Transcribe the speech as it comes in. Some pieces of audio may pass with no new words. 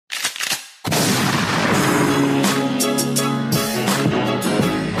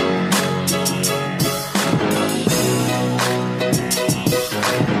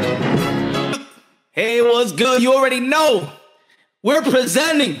good? You already know. We're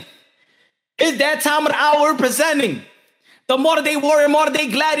presenting. It's that time of the hour we're presenting. The modern day warrior, modern day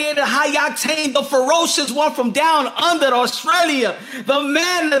gladiator, high octane, the ferocious one from down under Australia, the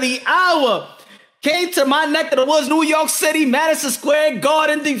man of the hour. Came to my neck of the woods, New York City, Madison Square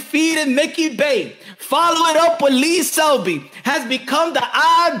Garden, defeated Mickey Bay. Follow it up with Lee Selby. Has become the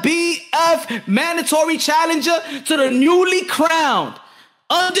IBF mandatory challenger to the newly crowned,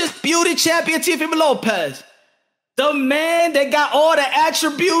 undisputed champion, Teofimo Lopez. The man that got all the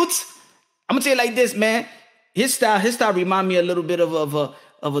attributes. I'm going to tell you like this, man. His style remind me a little bit of a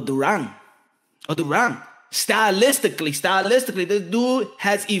Durang. A Durang. Stylistically, this dude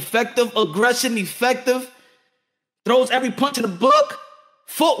has effective aggression, throws every punch in the book.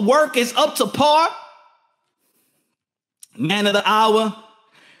 Footwork is up to par. Man of the hour,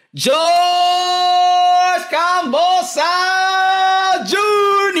 George Kambosos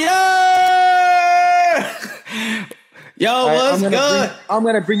Jr. Yo, what's good? I'm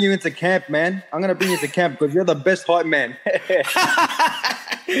going to bring you into camp, man. I'm going to bring you into camp because you're the best hype man.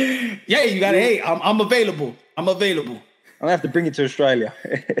 Yeah, you got to, hey, I'm available. I'm going to have to bring you to Australia.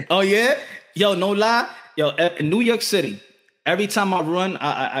 Oh, yeah? Yo, no lie. Yo, in New York City, every time I run,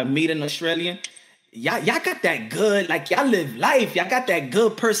 I meet an Australian. Y'all got that good, like y'all live life. Y'all got that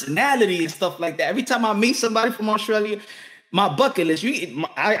good personality and stuff like that. Every time I meet somebody from Australia, my bucket list,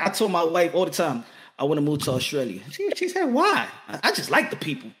 I told my wife all the time, I want to move to Australia. She said, why? I just like the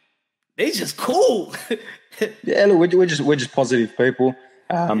people. They just cool. Yeah, look, we're just positive people.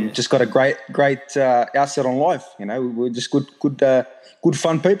 Just got a great outset on life. You know, we're just good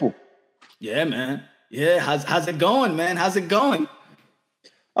fun people. Yeah, man. Yeah, how's it going, man? How's it going?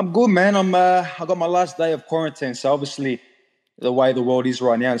 I'm good, man. I got my last day of quarantine. So obviously, the way the world is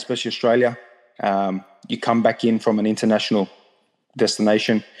right now, especially Australia, you come back in from an international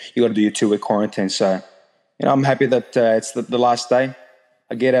destination, you got to do your 2-week quarantine. So, you know, I'm happy that it's the last day.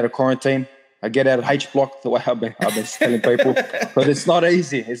 I get out of quarantine. I get out of H block the way I've been telling people, but it's not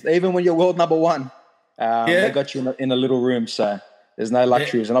easy. It's even when you're world number one, they got you in a little room. So there's no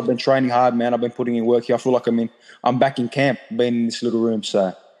luxuries. And I've been training hard, man. I've been putting in work here. I feel like I'm back in camp, being in this little room.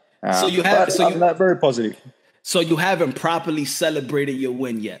 So I'm very positive. So you haven't properly celebrated your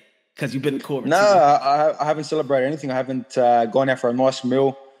win yet because you've been in quarantine. No, I haven't celebrated anything. I haven't gone out for a nice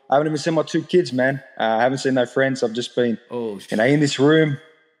meal. I haven't even seen my 2 kids, man. I haven't seen no friends. I've just been, in this room.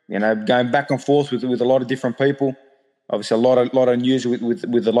 You know, going back and forth with a lot of different people. Obviously, a lot of news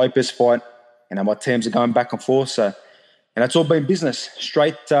with the Lopez fight. You know, my teams are going back and forth. So, and it's all been business,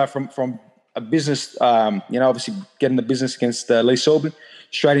 straight from a business. Obviously getting the business against Lee Selby,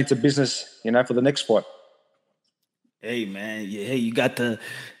 straight into business. You know, for the next fight. Hey, man. Yeah, hey,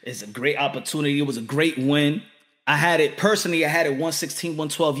 it's a great opportunity. It was a great win. I had it 116,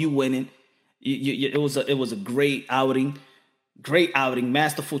 112. You winning. It was a great outing. Great outing,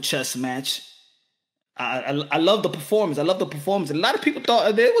 masterful chess match. I love the performance. A lot of people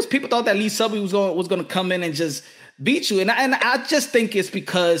thought that Lee Selby was going to come in and just beat you, and I just think it's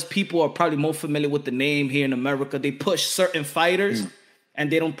because people are probably more familiar with the name here in America. They push certain fighters,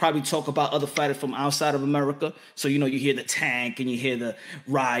 and they don't probably talk about other fighters from outside of America. So you hear the Tank, and you hear the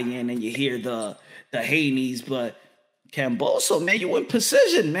Ryan, and you hear the Haney's, but Kambosos, man, you in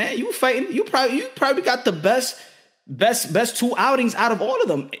precision, man. You fighting. You probably got the best 2 outings out of all of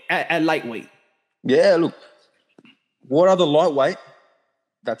them at lightweight. Yeah, look, what other lightweight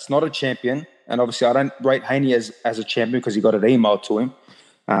that's not a champion, and obviously I don't rate Haney as a champion because he got an email to him.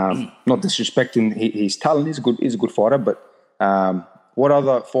 Not disrespecting his talent, he's a good fighter, but what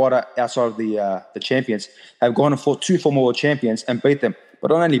other fighter outside of the champions have gone and fought 2 former world champions and beat them?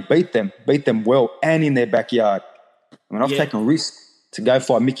 But not only beat them well and in their backyard. I mean, I've taken risks to go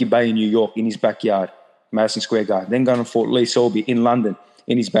fight Mickey Bay in New York in his backyard. Madison Square Garden, then going and fought Lee Selby in London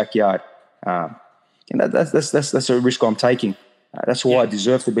in his backyard. And that's a risk I'm taking. That's why I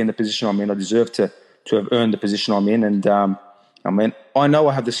deserve to be in the position I'm in. I deserve to have earned the position I'm in. And I know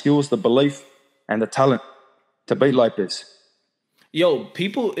I have the skills, the belief, and the talent to beat Lopez. Yo,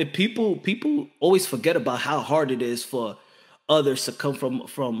 people always forget about how hard it is for others to come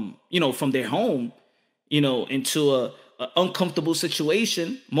from their home, into a uncomfortable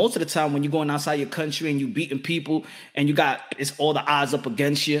situation. Most of the time when you're going outside your country and you beating people and it's all the odds up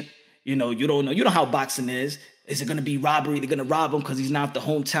against you, you don't know how boxing is. Is it going to be robbery? They're going to rob him because he's not the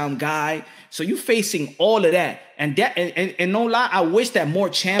hometown guy. So you're facing all of that. And no lie, I wish that more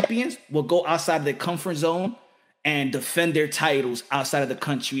champions would go outside of their comfort zone and defend their titles outside of the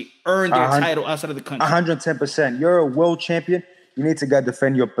country, earn their title outside of the country. 110%. You're a world champion. You need to go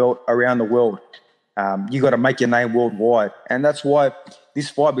defend your belt around the world. You got to make your name worldwide. And that's why this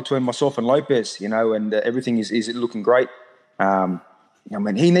fight between myself and Lopez, and everything is looking great. I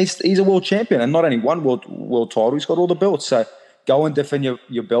mean, he's a world champion, and not only one world title, he's got all the belts. So go and defend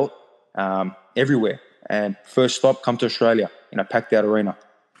your belt everywhere. And first stop, come to Australia in a packed out arena.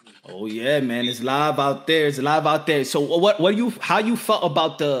 Oh yeah, man, it's live out there. It's live out there. So how you felt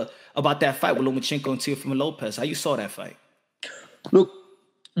about that fight with Lomachenko and Teofimo Lopez? How you saw that fight? Look,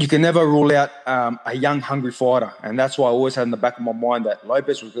 you can never rule out a young, hungry fighter, and that's why I always had in the back of my mind that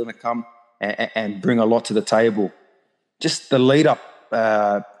Lopez was going to come and bring a lot to the table. Just the lead up,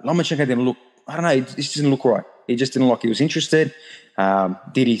 Lomachenko didn't look. I don't know. It just didn't look right. He just didn't look he was interested.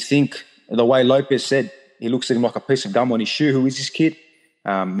 Did he think the way Lopez said he looks at him like a piece of gum on his shoe? Who is this kid?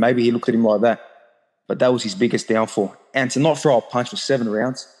 Maybe he looked at him like that, but that was his biggest downfall. And to not throw a punch for 7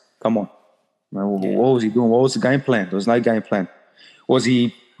 rounds, come on. What was he doing? What was the game plan? There was no game plan. Was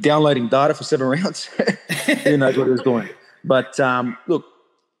he downloading data for 7 rounds? Who knows what he was doing? But look,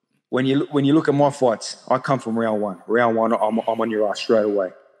 when you look at my fights, I come from round one. Round one, I'm on your ass straight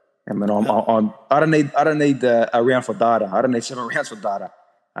away. I mean, I don't need a round for data. I don't need 7 rounds for data.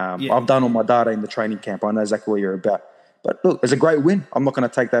 I've done all my data in the training camp. I know exactly what you're about. But look, it's a great win. I'm not going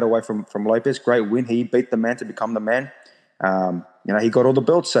to take that away from Lopez. Great win. He beat the man to become the man. He got all the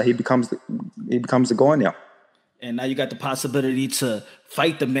belts, so he becomes the guy now. And now you got the possibility to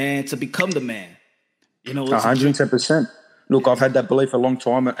fight the man to become the man. 110%. Look, I've had that belief for a long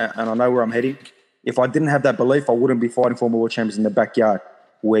time, and I know where I'm heading. If I didn't have that belief, I wouldn't be fighting former world champions in the backyard,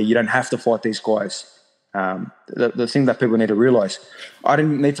 where you don't have to fight these guys. The thing that people need to realize, I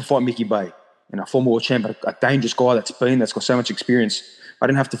didn't need to fight Mickey Bay, former world champion, a dangerous guy that's got so much experience. I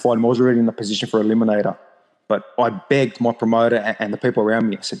didn't have to fight him. I was already in the position for eliminator. But I begged my promoter and the people around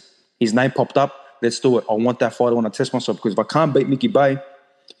me. I said, his name popped up. Let's do it. I want that fight. I want to test myself, because if I can't beat Mickey Bay,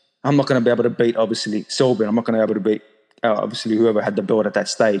 I'm not going to be able to beat, obviously, Selby. I'm not going to be able to beat, obviously, whoever had the belt at that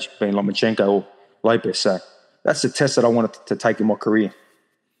stage, being Lomachenko or Lopez. So that's the test that I wanted to take in my career.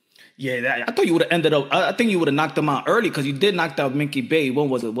 Yeah, I thought you would have ended up. I think you would have knocked him out early, because you did knock out Mickey Bay. When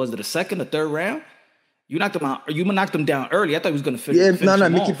was it? Was it the second or third round? You knocked him out. You knocked him down early. I thought he was going to finish. Yeah, no.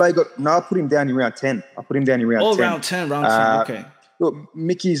 Mickey Bay I put him down in round 10. Round 10. Okay. Look,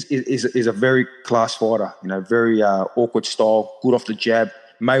 Mickey is a very class fighter. Very awkward style, good off the jab.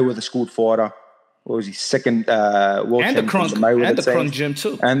 Mayweather schooled fighter. What was he? Second world and champion. And the Crunk gym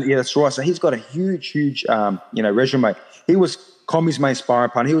too. And yeah, that's right. So he's got a huge, resume. He was Commie's main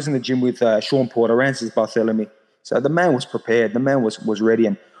sparring partner. He was in the gym with Sean Porter, Rancis Barthélemy. So the man was prepared. The man was ready,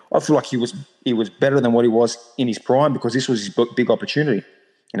 and I feel like he was better than what he was in his prime, because this was his big opportunity.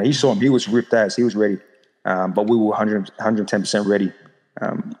 You saw him. He was ripped as. He was ready. But we were 110% ready.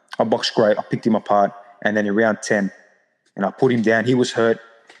 I boxed great. I picked him apart. And then in round 10, I put him down. He was hurt.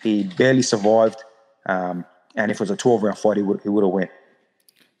 He barely survived. And if it was a 12-round fight, he would have went.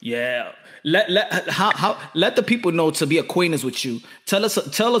 Yeah. Let the people know, to be acquainted with you. Tell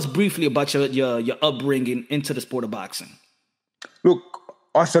us briefly about your upbringing into the sport of boxing. Look,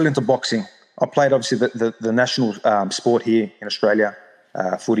 I fell into boxing. I played, obviously, the national sport here in Australia,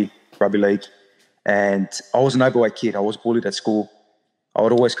 footy, rugby league. And I was an overweight kid. I was bullied at school. I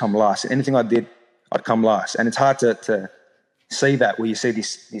would always come last. Anything I did, I'd come last. And it's hard to see that, where you see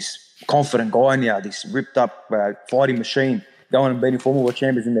this confident guy now, this ripped up fighting machine, going and beating former world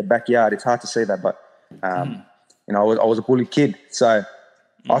champions in their backyard. It's hard to see that, but I was a bullied kid. So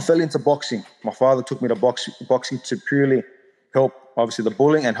I fell into boxing. My father took me to boxing to purely help, obviously, the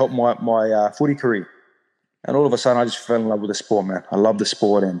bullying and help my footy career. And all of a sudden, I just fell in love with the sport, man. I love the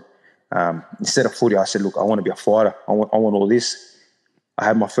sport, and instead of footy, I said, look, I want to be a fighter. I want all this. I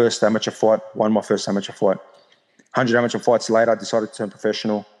had my first amateur fight, won my first amateur fight. 100 amateur fights later, I decided to turn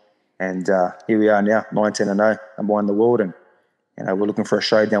professional. And here we are now, 19-0, number one in the world. And we're looking for a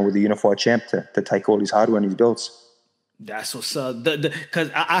showdown with the unified champ to take all his hardware and his belts. That's what's up.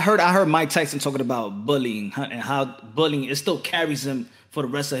 Because I heard Mike Tyson talking about bullying, and how bullying, it still carries him for the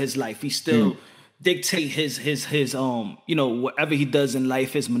rest of his life. He still dictate his whatever he does in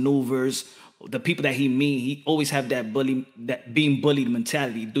life, his maneuvers, the people that he meet. He always have that being bullied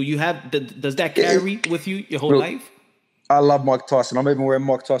mentality. Do you have does that carry with you your whole life? I love Mike Tyson. I'm even wearing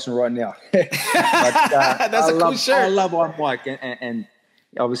Mike Tyson right now. That's a cool shirt. I love Mike, and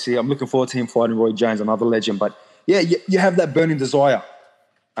obviously I'm looking forward to him fighting Roy Jones, another legend. But yeah, you have that burning desire.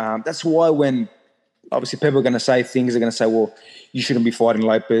 That's why when obviously people are going to say things, they're going to say, well, you shouldn't be fighting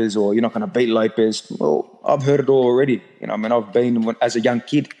Lopez, or you're not going to beat Lopez. Well, I've heard it all already. I've been, as a young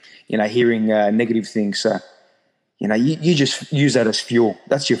kid, hearing negative things. You just use that as fuel.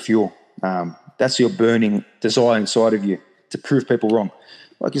 That's your fuel. That's your burning desire inside of you to prove people wrong.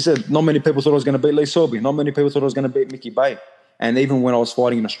 Like you said, not many people thought I was going to beat Lee Selby. Not many people thought I was going to beat Mickey Bay. And even when I was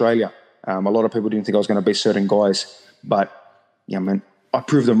fighting in Australia, a lot of people didn't think I was going to beat certain guys. But, yeah, man, I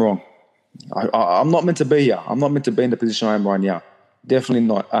proved them wrong. I'm not meant to be here. I'm not meant to be in the position I am right now. Definitely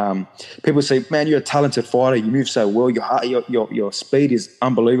not. People say, man, you're a talented fighter. You move so well. Your speed is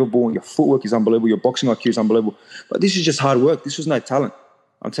unbelievable. Your footwork is unbelievable. Your boxing IQ is unbelievable. But this is just hard work. This was no talent.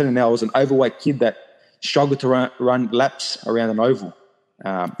 I'm telling you now, I was an overweight kid that struggled to run laps around an oval.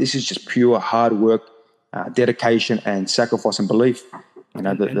 This is just pure hard work, dedication, and sacrifice and belief. You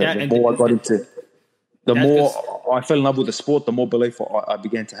know, the more I got into, the more I fell in love with the sport, the more belief I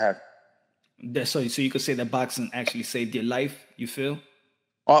began to have. So you could say that boxing actually saved your life, you feel?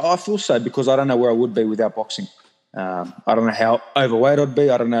 I feel so, because I don't know where I would be without boxing. I don't know how overweight I'd be.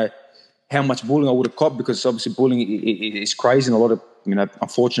 I don't know how much bullying I would have caught, because obviously bullying is crazy, and a lot of,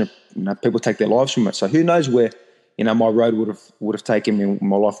 unfortunate, people take their lives from it. So who knows where, my road would have taken me,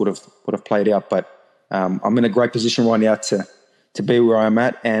 my life would have played out. But I'm in a great position right now to be where I'm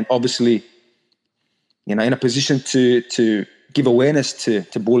at, and obviously, in a position to give awareness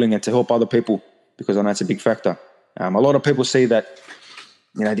to bullying and to help other people, because I know it's a big factor. A lot of people see that,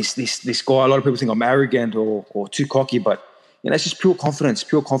 this guy, a lot of people think I'm arrogant or too cocky, but, it's just pure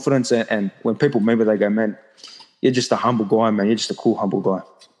confidence. And when people remember, they go, man, you're just a humble guy, man. You're just a cool, humble guy.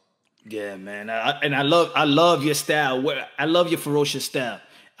 Yeah, man. I love your style. I love your ferocious style.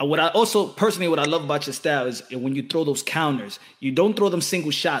 What I love about your style is when you throw those counters, you don't throw them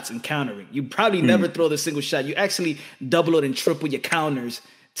single shots and countering. You probably never throw the single shot. You actually double it and triple your counters.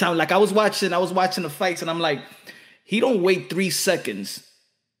 Like I was watching the fights, and I'm like, he don't wait 3 seconds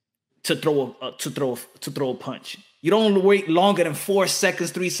to throw a punch. You don't wait longer than 4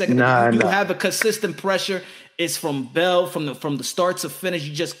 seconds, 3 seconds. You have a consistent pressure. It's from bell, from the start to finish.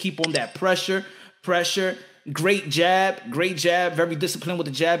 You just keep on that pressure. Great jab, very disciplined with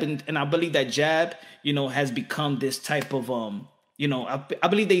the jab, and I believe that jab, has become this type of I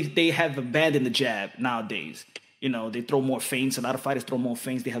believe they have abandoned the jab nowadays. They throw more feints. A lot of fighters throw more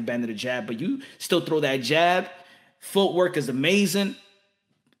feints. They have abandoned the jab, but you still throw that jab. Footwork is amazing,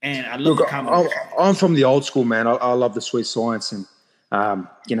 and I love the combination. I'm from the old school, man. I love the sweet science, and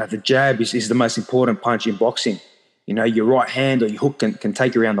the jab is the most important punch in boxing. Your right hand or your hook can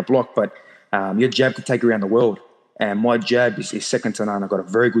take you around the block, but your jab can take you around the world. And my jab is second to none. I've got a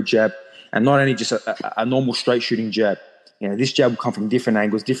very good jab, and not only just a normal straight shooting jab. This jab will come from different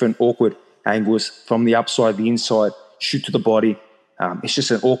angles, different awkward angles, from the upside, the inside, shoot to the body. It's just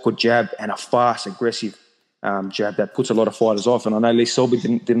an awkward jab and a fast, aggressive jab that puts a lot of fighters off. And I know Lee Selby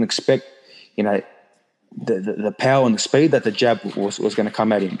didn't expect, the power and the speed that the jab was going to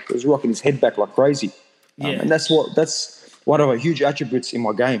come at him. He was rocking his head back like crazy. And that's one of the huge attributes in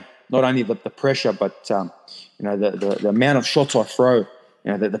my game. Not only the pressure, but the amount of shots I throw,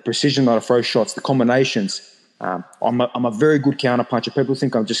 the precision that I throw shots, the combinations. I'm a very good counter puncher. People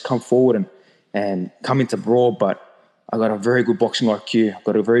think I'm just come forward and come into brawl, but I got a very good boxing IQ. I've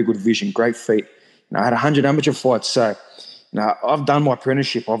got a very good vision, great feet. I had 100 amateur fights, so I've done my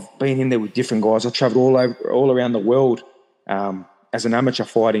apprenticeship. I've been in there with different guys. I've traveled all around the world as an amateur,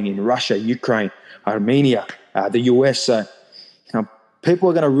 fighting in Russia, Ukraine, Armenia, the US. So people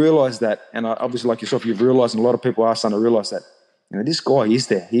are going to realize that, and obviously, like yourself, you've realized, and a lot of people are starting to realize that this guy is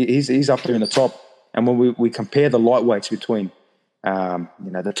there. He's up there in the top. And when we compare the lightweights between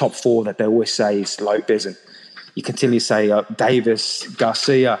the top four that they always say is Lopez, and you continually say Davis,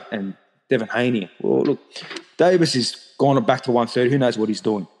 Garcia, and Devin Haney. Well, look, Davis is gone back to 130. Who knows what he's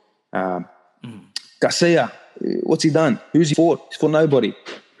doing? Garcia, what's he done? Who's he fought? He's fought nobody.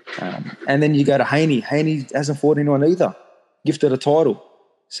 And then you go to Haney. Haney hasn't fought anyone either. Gifted a title.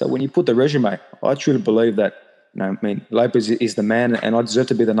 So when you put the resume, I truly believe that, Lopez is the man, and I deserve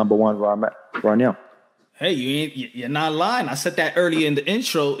to be the number one where I'm at right now. Hey, you're not lying. I said that earlier in the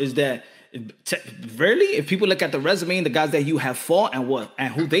intro, is that really, if people look at the resume and the guys that you have fought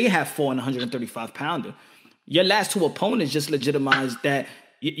and who they have fought in 135 pounder, your last two opponents just legitimized that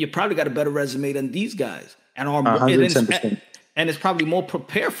you probably got a better resume than these guys, and are 110%. And it's probably more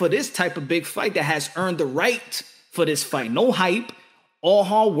prepared for this type of big fight that has earned the right for this fight. No hype, all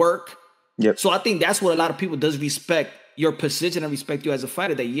hard work. Yep. So I think that's what a lot of people does respect your position and respect you as a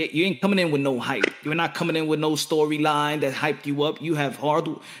fighter, that you ain't coming in with no hype. You're not coming in with no storyline that hyped you up. You have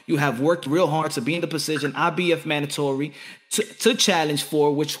worked real hard to be in the position, IBF mandatory, to challenge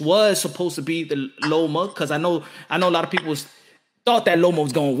for, which was supposed to be the Loma, because I know a lot of people thought that Loma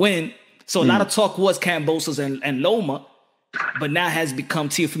was going to win. So a lot of talk was Kambosos and Loma, but now has become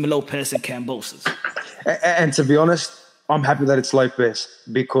Teofimo Lopez and Kambosos. And to be honest, I'm happy that it's Lopez,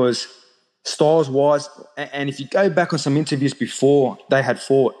 because styles-wise, and if you go back on some interviews before they had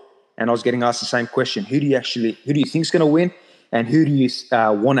fought, and I was getting asked the same question, who do you think is going to win? and who do you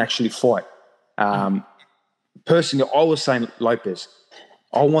want to actually fight? Personally, I was saying Lopez.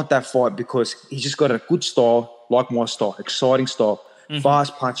 I want that fight because he's just got a good style, like my style, exciting style,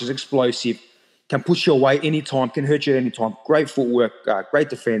 fast punches, explosive, can push you away anytime, can hurt you at any time. Great footwork, great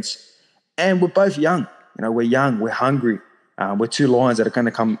defense. And we're both young. We're young, we're hungry. We're two lions that are going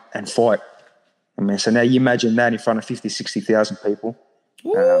to come and fight. I mean, so now you imagine that in front of 50, 60,000 people.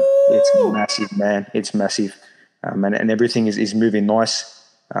 It's massive, man. It's massive. And everything is moving nice.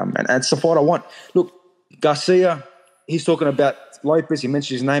 And it's the fight I want. Look, Garcia, he's talking about Lopez. He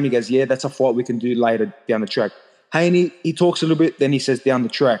mentions his name. He goes, yeah, that's a fight we can do later down the track. Haney, he talks a little bit, then he says down the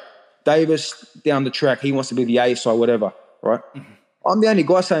track. Davis, down the track. He wants to be the ace or whatever, right? I'm the only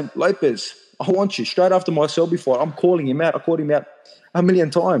guy saying, Lopez, I want you. Straight after my Selby fight, I'm calling him out. I called him out a million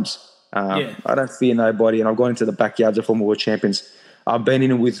times. I don't fear nobody, and I've gone into the backyards of former world champions. I've been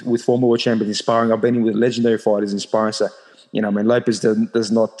in with former world champions inspiring. I've been in with legendary fighters inspiring. So, Lopez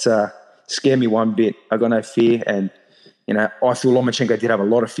does not scare me one bit. I got no fear, and I feel Lomachenko did have a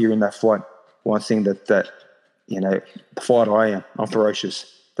lot of fear in that fight. One thing that the fighter I am, I'm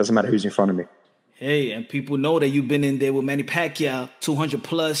ferocious. Doesn't matter who's in front of me. Hey, and people know that you've been in there with Manny Pacquiao, 200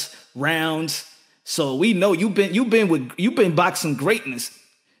 plus rounds. So we know you've been boxing greatness.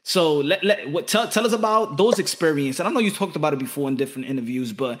 So tell us about those experiences. And I know you talked about it before in different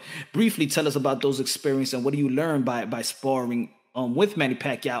interviews, but briefly tell us about those experiences and what do you learn by sparring with Manny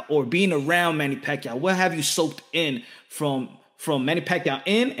Pacquiao or being around Manny Pacquiao? What have you soaked in from Manny Pacquiao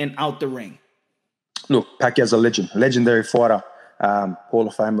in and out the ring? Look, Pacquiao's a legendary fighter, Hall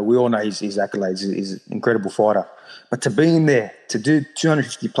of Famer. We all know his accolades. He's an incredible fighter. But to be in there, to do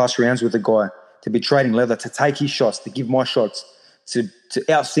 250 plus rounds with a guy, to be trading leather, to take his shots, to give my shots, to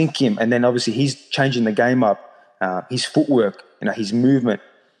outthink him, and then obviously he's changing the game up. His footwork, his movement,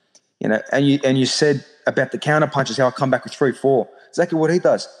 and you said about the counter punches, how I come back with 3-4, exactly what he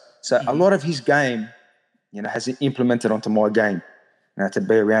does. So a lot of his game, has implemented onto my game. To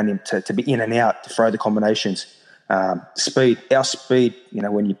be around him, to be in and out, to throw the combinations, speed, our speed.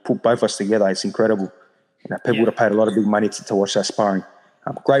 When you put both of us together, it's incredible. People would have paid a lot of big money to watch that sparring.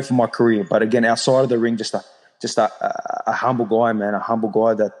 Great for my career, but again, outside of the ring, just a humble guy, man. A humble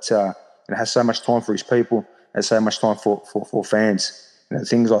guy that has so much time for his people, has so much time for fans. The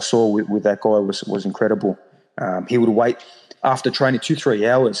things I saw with that guy was incredible. He would wait after training 2-3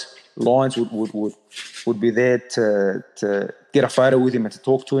 hours. Lines would be there to get a photo with him and to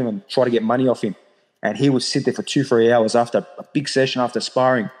talk to him and try to get money off him. And he would sit there for 2-3 hours after a big session, after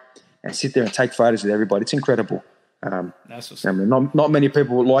sparring, and sit there and take photos with everybody. It's incredible. That's what's up. Not many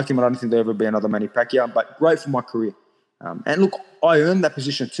people would like him, and I don't think there'll ever be another Manny Pacquiao, but great for my career. And look, I earned that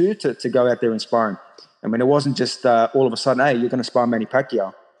position too, to go out there and sparring. It wasn't just all of a sudden, hey, you're going to spar Manny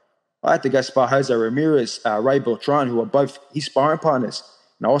Pacquiao. I had to go spar Jose Ramirez, Ray Beltran, who are both his sparring partners.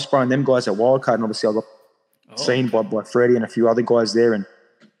 And I was sparring them guys at Wildcard, and obviously I got seen by Freddie and a few other guys there. And,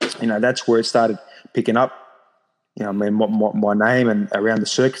 that's where it started picking up, my name and around the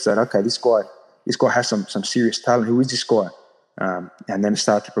circuit. Said, okay, this guy has some serious talent. Who is this guy? And then it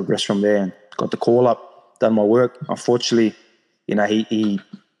started to progress from there and got the call up, done my work. Unfortunately,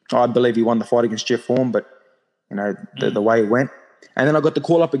 I believe he won the fight against Jeff Horn, but, the way it went. And then I got the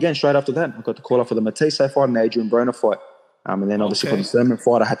call up again straight after that. I got the call up for the Matisse fight and the Adrian Broner fight. And then obviously for the Thurman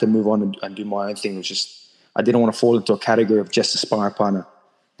fight, I had to move on and do my own thing. It was just, I didn't want to fall into a category of just a sparring partner.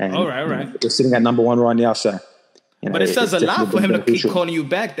 And, all right. We're sitting at number one right now, so. But it says a lot for him to keep calling you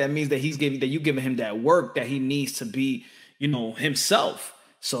back. That means that you giving him that work that he needs to be, himself.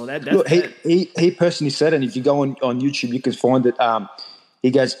 So that's look, he personally said, and if you go on YouTube, you can find it. He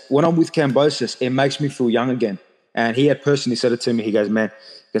goes, when I'm with Kambosos, it makes me feel young again. And he had personally said it to me. He goes, man,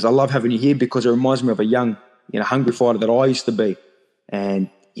 I love having you here because it reminds me of a young, hungry fighter that I used to be. And,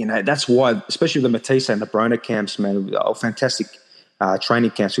 that's why, especially the Matisse and the Broner camps, man, fantastic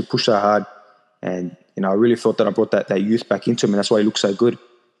training camps. We pushed so hard. And, I really felt that I brought that youth back into him, and that's why he looks so good.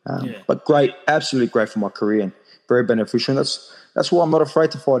 But great, absolutely great for my career and very beneficial. And that's why I'm not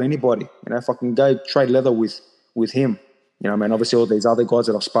afraid to fight anybody. If I can go trade leather with him, obviously all these other guys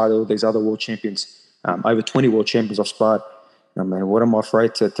that I've sparred, all these other world champions, over 20 world champions I've sparred. What am I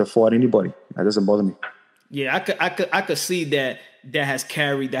afraid to fight anybody? That doesn't bother me. Yeah, I could see that has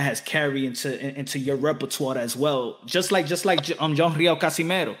carried into your repertoire as well. Just like John Riel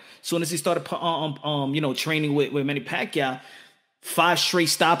Casimero. As soon as he started training with Manny Pacquiao, 5 straight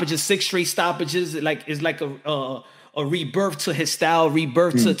stoppages, 6 straight stoppages, it's like a rebirth to his style,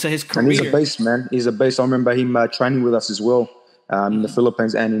 rebirth to his career. And he's a beast, man. He's a beast. I remember him training with us as well in the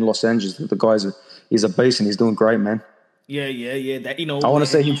Philippines and in Los Angeles. The guy's he's a beast and he's doing great, man. Yeah. That I want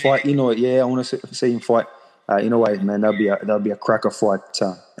to see him fight. I want to see him fight in a way, man, that'll be a cracker fight,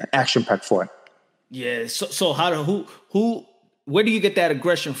 an action-packed fight. Yeah. So where do you get that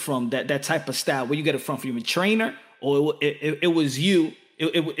aggression from? That type of style? Where you get it from? From your trainer, or it was you?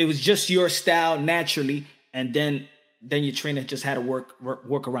 It was just your style naturally, and then your trainer just had to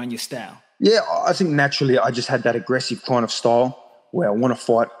work around your style. Yeah, I think naturally I just had that aggressive kind of style where I want to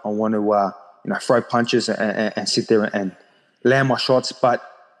fight, I want to throw punches and sit there and land my shots, but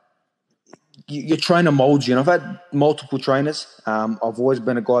your trainer molds you. And I've had multiple trainers. I've always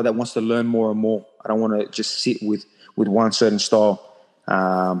been a guy that wants to learn more and more. I don't want to just sit with one certain style.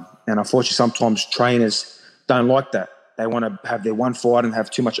 And unfortunately, sometimes trainers don't like that. They want to have their one fight and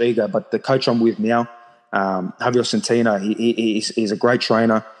have too much ego. But the coach I'm with now, Javier Centeno, he's a great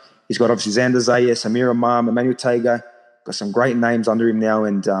trainer. He's got obviously Xander Zayas, Amir Imam, Emmanuel Tager, got some great names under him now.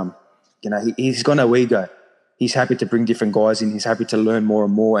 And, he's got no ego. He's happy to bring different guys in. He's happy to learn more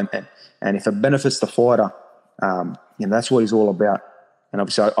and more. And if it benefits the fighter, that's what he's all about. And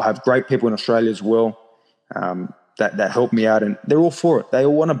obviously I have great people in Australia as well that help me out. And they're all for it. They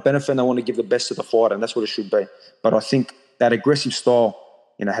all want to benefit and they want to give the best to the fighter. And that's what it should be. But I think that aggressive style,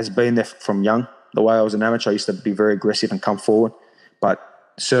 has been there from young. The way I was an amateur, I used to be very aggressive and come forward. But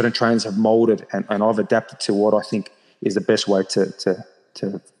certain trainers have molded and I've adapted to what I think is the best way to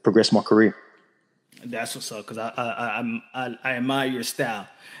progress my career. That's what's up, because I admire your style,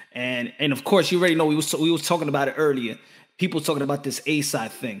 and of course you already know we was talking about it earlier. People talking about this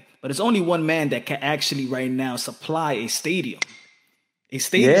A-side thing, but it's only one man that can actually right now supply a stadium.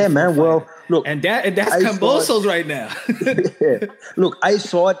 Yeah, man. Well, look, and that's Kambosos right now. Yeah. Look,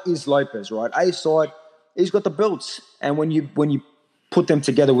 A-side is Lopez, right? A-side, he's got the belts, and when you put them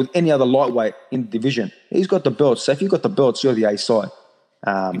together with any other lightweight in the division, he's got the belts. So if you've got the belts, you're the A-side.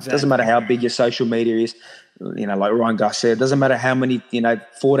 Exactly. Doesn't matter how big your social media is, like Ryan Gus said. It doesn't matter how many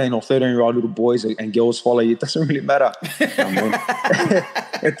 14 or 13-year-old little boys and girls follow you. It doesn't really matter.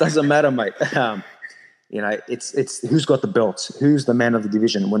 It doesn't matter, mate. It's who's got the belts, who's the man of the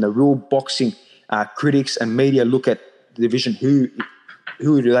division. When the real boxing critics and media look at the division, who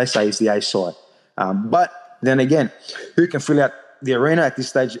do they say is the A side? But then again, who can fill out the arena at this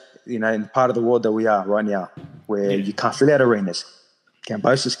stage? In the part of the world that we are right now, where you can't fill out arenas.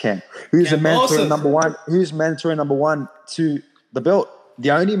 Kambosos can. Who's the mandatory number one? Who's mandatory number one to the belt? The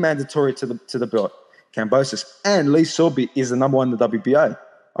only mandatory to the belt, Kambosos. And Lee Selby is the number one in the WBO.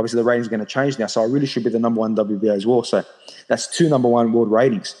 Obviously, the rating's going to change now, so I really should be the number one WBO as well. So that's 2 number one world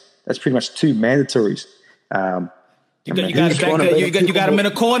ratings. That's pretty much 2 mandatories. You got him in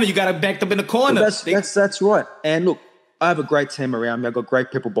a corner. You got to back them in the corner. That's right. And look, I have a great team around me. I've got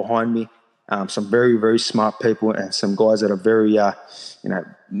great people behind me. Some very, very smart people and some guys that are very,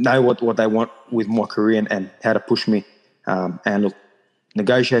 know what they want with my career and how to push me. And look,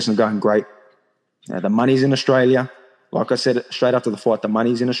 negotiations are going great. The money's in Australia. Like I said, straight after the fight, the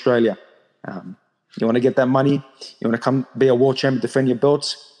money's in Australia. You want to get that money? You want to come be a world champion, defend your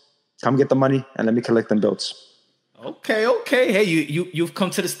belts? Come get the money and let me collect them belts. Okay. Hey, you've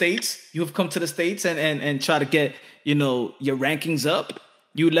come to the States. You've come to the States and try to get, your rankings up.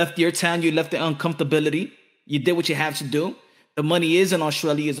 You left your town. You left the uncomfortability. You did what you have to do. The money is in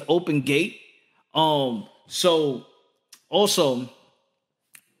Australia. It's open gate. So also,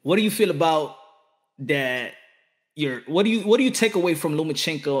 what do you feel about that? What do you take away from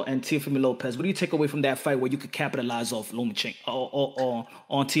Lomachenko and Teofimo Lopez? What do you take away from that fight where you could capitalize off Lomachenko or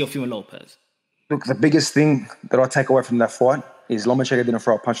on Teofimo Lopez? Look, the biggest thing that I take away from that fight is Lomachenko didn't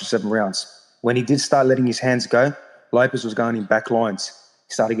throw a punch for 7 rounds. When he did start letting his hands go, Lopez was going in back lines.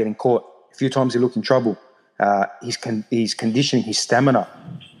 He started getting caught. A few times he looked in trouble. His conditioning, his stamina.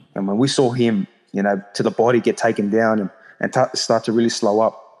 And when we saw him, to the body get taken down and start to really slow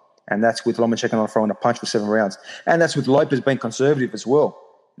up. And that's with Lomachenko not throwing a punch for 7 rounds. And that's with Lopez being conservative as well.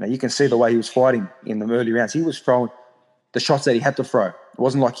 You can see the way he was fighting in the early rounds. He was throwing the shots that he had to throw. It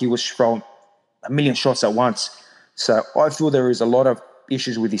wasn't like he was throwing a million shots at once. So I feel there is a lot of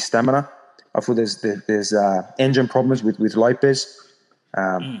issues with his stamina. I feel there's engine problems with Lopez.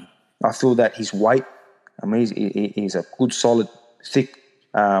 I feel that his weight, he's a good, solid, thick,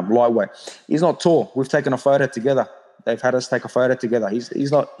 lightweight. He's not tall. We've taken a photo together. They've had us take a photo together.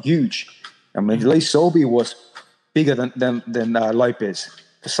 He's not huge. Lee Selby was bigger than Lopez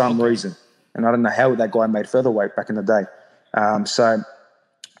for some reason. And I don't know how that guy made featherweight back in the day. So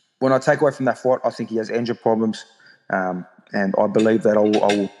when I take away from that fight, I think he has engine problems. And I believe that I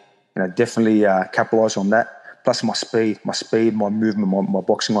will definitely capitalize on that. Plus my speed, my movement, my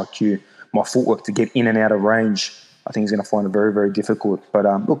boxing IQ, my footwork to get in and out of range. I think he's going to find it very, very difficult. But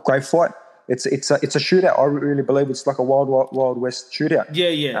look, great fight. It's a shootout. I really believe it's like a wild west shootout.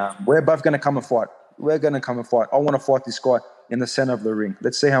 Yeah. We're both going to come and fight. we're going to come and fight. I want to fight this guy in the center of the ring.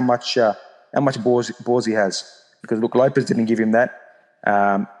 Let's see how much balls he has. Because look, Lopez didn't give him that.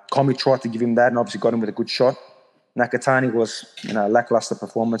 Comey tried to give him that and obviously got him with a good shot. Nakatani was, lackluster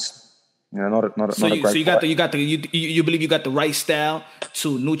performance. Not a great. So you believe you got the right style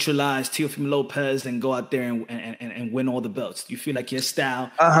to neutralize Teofimo Lopez and go out there and win all the belts. You feel like your style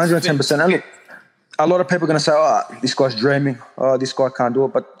 110%. And look, a lot of people are going to say, "Oh, this guy's dreaming. Oh, this guy can't do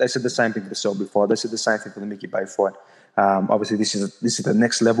it." But they said the same thing for the Selby fight. They said the same thing for the Mickey Bay fight. Obviously, this is the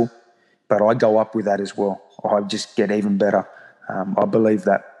next level, but I go up with that as well. I just get even better. I believe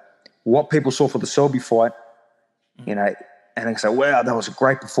that what people saw for the Selby fight, and they say, wow, that was a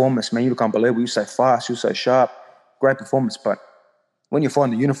great performance, man. You look unbelievable. You're so fast. You're so sharp. Great performance. But when you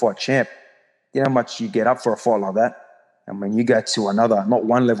find the unified champ, you know how much you get up for a fight like that? I mean, you go to another, not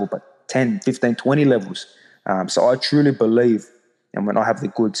one level, but 10, 15, 20 levels. So I truly believe, and when I have the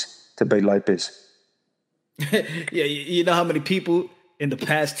goods to beat Lopez. Yeah, you know how many people in the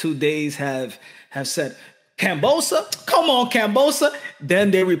past 2 days have said, Kambosa? Come on, Kambosa. Then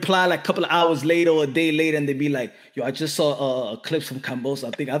they reply like a couple of hours later or a day later, and they be like, "Yo, I just saw a clip from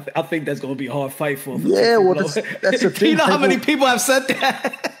Kambosa. I think that's gonna be a hard fight for." Yeah, well, that's the thing. You know how many people have said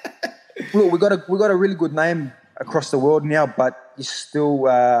that? Look, we got a really good name across the world now, but you still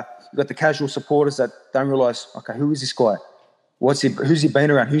you got the casual supporters that don't realize, okay, who is this guy? Who's he been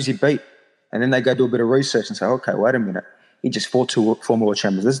around? Who's he beat? And then they go do a bit of research and say, okay, wait a minute. He just fought 2 former world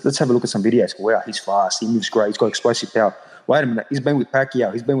champions. Let's have a look at some videos. Wow, he's fast. He moves great. He's got explosive power. Wait a minute. He's been with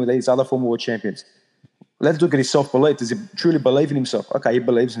Pacquiao. He's been with these other former world champions. Let's look at his self-belief. Does he truly believe in himself? Okay, he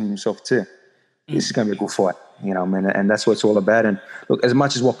believes in himself too. This is going to be a good fight, man. And that's what it's all about. And look, as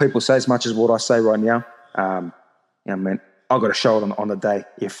much as what people say, as much as what I say right now, man, I've got to show it on the day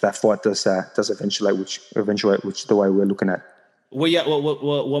if that fight does eventuate, which the way we're looking at.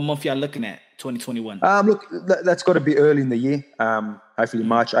 What month y'all looking at? 2021. Look, that's got to be early in the year. Hopefully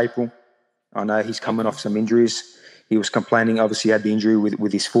March, April. I know he's coming off some injuries. He was complaining. Obviously, he had the injury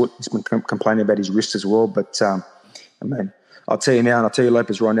with his foot. He's been complaining about his wrist as well. But man, I'll tell you now, and I'll tell you,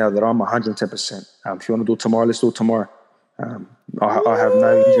 Lopez, right now that I'm 110%. If you want to do it tomorrow, let's do it tomorrow. I have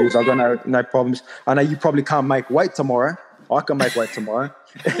no injuries. I've got no problems. I know you probably can't make weight tomorrow. I can make weight tomorrow.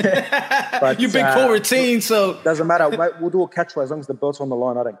 But you've been quarantined, so doesn't matter. We'll do a catch weight as long as the belt's on the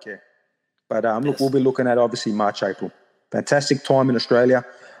line. I don't care. But look, we'll be looking at obviously March, April. Fantastic time in Australia.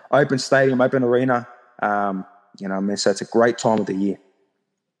 Open stadium, open arena. So it's a great time of the year.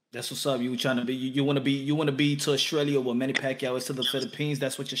 That's what's up. You trying to be? You want to be to Australia what Manny Pacquiao is to the Philippines.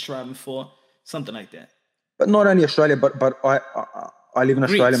 That's what you're striving for, something like that. But not only Australia, but I live in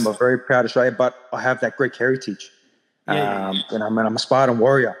Australia. I'm a very proud Australia, but I have that Greek heritage. Yeah. I'm a Spartan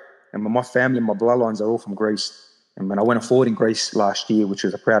warrior, and my family, my bloodlines are all from Greece. And I went and fought in Greece last year, which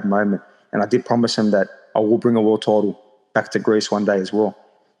was a proud moment. And I did promise him that I will bring a world title back to Greece one day as well.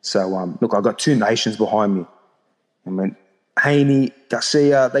 So look, I've got 2 nations behind me. I mean, Haney,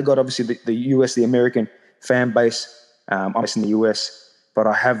 Garcia, they got obviously the US, the American fan base. I'm based in the US, but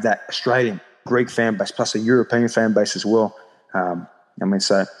I have that Australian, Greek fan base, plus a European fan base as well.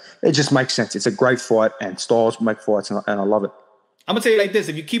 So it just makes sense. It's a great fight, and styles make fights, and I love it. I'm gonna tell you like this: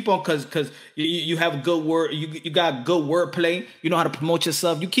 if you keep on, because you have good word, you got good wordplay. You know how to promote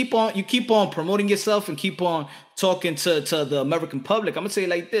yourself. You keep on promoting yourself, and keep on talking to the American public. I'm gonna tell you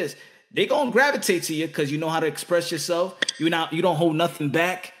like this: they gonna gravitate to you because you know how to express yourself. You don't hold nothing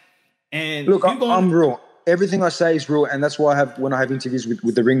back. And look, I'm real. Everything I say is real, and that's why when I have interviews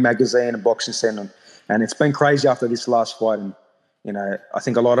with the Ring magazine and Boxing Center, and it's been crazy after this last fight. And I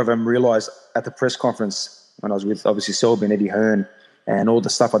think a lot of them realized at the press conference when I was with obviously Selby and Eddie Hearn and all the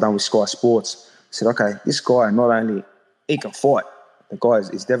stuff I've done with Sky Sports, I said, okay, this guy not only he can fight, the guy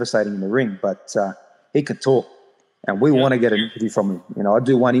is devastating in the ring, but he can talk, and we want to get an interview from him. I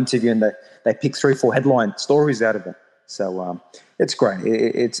do one interview and they pick 3 or 4 headline stories out of it. So it's great.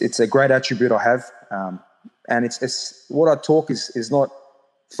 It's a great attribute I have, and it's what I talk is not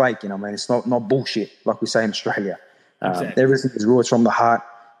fake. It's not bullshit like we say in Australia. Exactly. Everything is real. It's from the heart.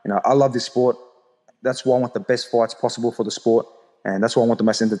 I love this sport. That's why I want the best fights possible for the sport, and that's why I want the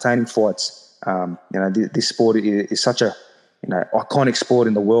most entertaining fights. This sport is such a iconic sport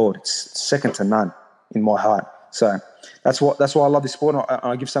in the world. It's second to none in my heart. So that's why I love this sport, and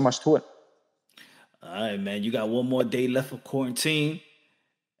I give so much to it. All right, man. You got one more day left of quarantine.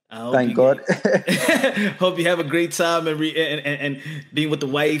 Thank God. Hope you have a great time and being with the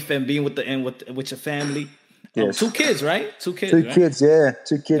wife and being with your family. Yes. 2 kids, right? 2 kids. 2 kids, yeah.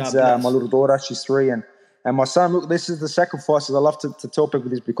 2 kids. My little daughter, she's 3, and my son. Look, this is the sacrifices. I love to tell people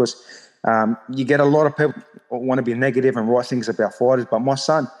this because you get a lot of people want to be negative and write things about fighters, but my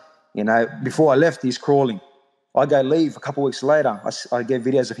son, You know, before I left, he's crawling. I go leave a couple of weeks later. I get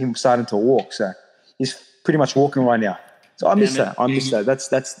videos of him starting to walk. So he's pretty much walking right now. So I miss that. I miss that.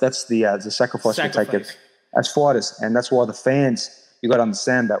 That's the sacrifice we take it as fighters, and that's why the fans. You got to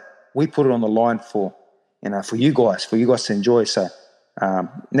understand that we put it on the line for you guys to enjoy. So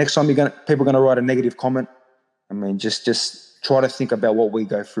next time people are gonna write a negative comment, I mean, just try to think about what we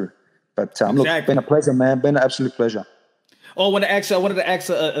go through. But look, it's been a pleasure, man. Been an absolute pleasure. Oh, I wanted to ask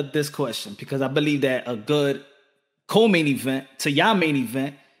this question because I believe that a good co-main event to your main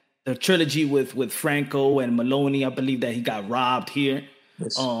event, the trilogy with Franco and Maloney, I believe that he got robbed here.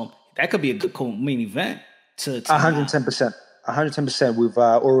 Yes. That could be a good co-main event. 110%. 110%. We've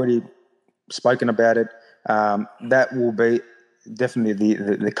already spoken about it. That will be definitely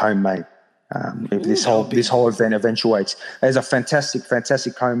the co-main. If this whole event eventuates, there's a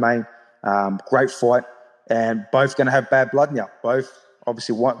fantastic co-main, great fight, and both going to have bad blood now. Both,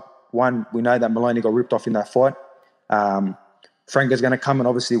 obviously, one we know that Maloney got ripped off in that fight. Franco's going to come and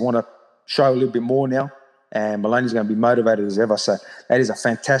obviously want to show a little bit more now, and Maloney's going to be motivated as ever. So that is a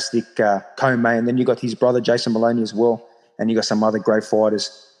fantastic co-main. And then you got his brother Jason Maloney as well, and you got some other great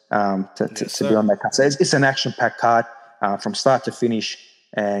fighters to be on that card. So it's an action-packed card from start to finish.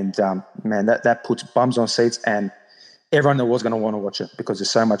 And man, that puts bums on seats, and everyone that was going to want to watch it because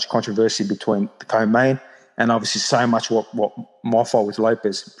there's so much controversy between the co-main and obviously so much what my fight with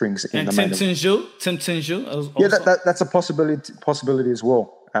Lopez brings in the main event. Tim Tinju. Yeah, that's a possibility as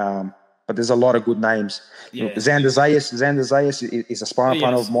well. But there's a lot of good names. Yeah. Xander Zayas is a sparring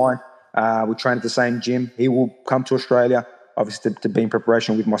partner of mine. We train at the same gym. He will come to Australia, obviously to be in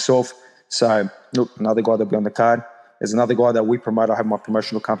preparation with myself. So look, another guy that'll be on the card. There's another guy that we promote. I have my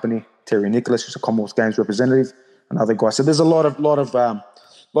promotional company, Terry Nicholas, who's a Commonwealth Games representative. Another guy. So there's a lot of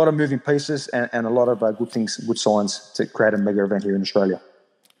moving pieces and a lot of good signs to create a mega event here in Australia.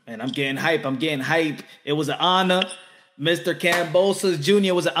 And I'm getting hype. It was an honor. Mr. Kambosos Jr.,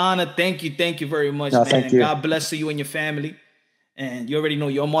 it was an honor. Thank you very much, man. Thank you. God bless you and your family. And you already know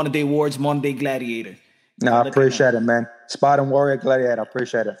you're a modern day warrior, modern day gladiator. No, I appreciate it, man. Spartan warrior, gladiator. I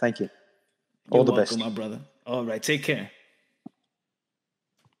appreciate it. Thank you. All the best. You're welcome, my brother. All right, take care.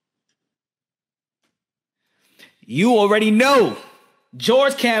 You already know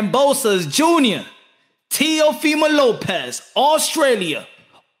George Kambosos Jr., Teofimo Lopez, Australia,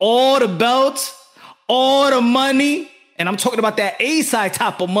 all the belts, all the money, and I'm talking about that A-side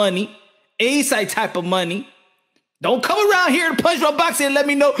type of money. Don't come around here to punch my boxing and let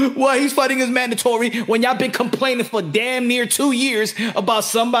me know why he's fighting his mandatory when y'all been complaining for damn near 2 years about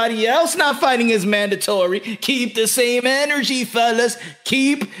somebody else not fighting his mandatory. Keep the same energy, fellas.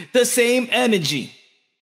 Keep the same energy.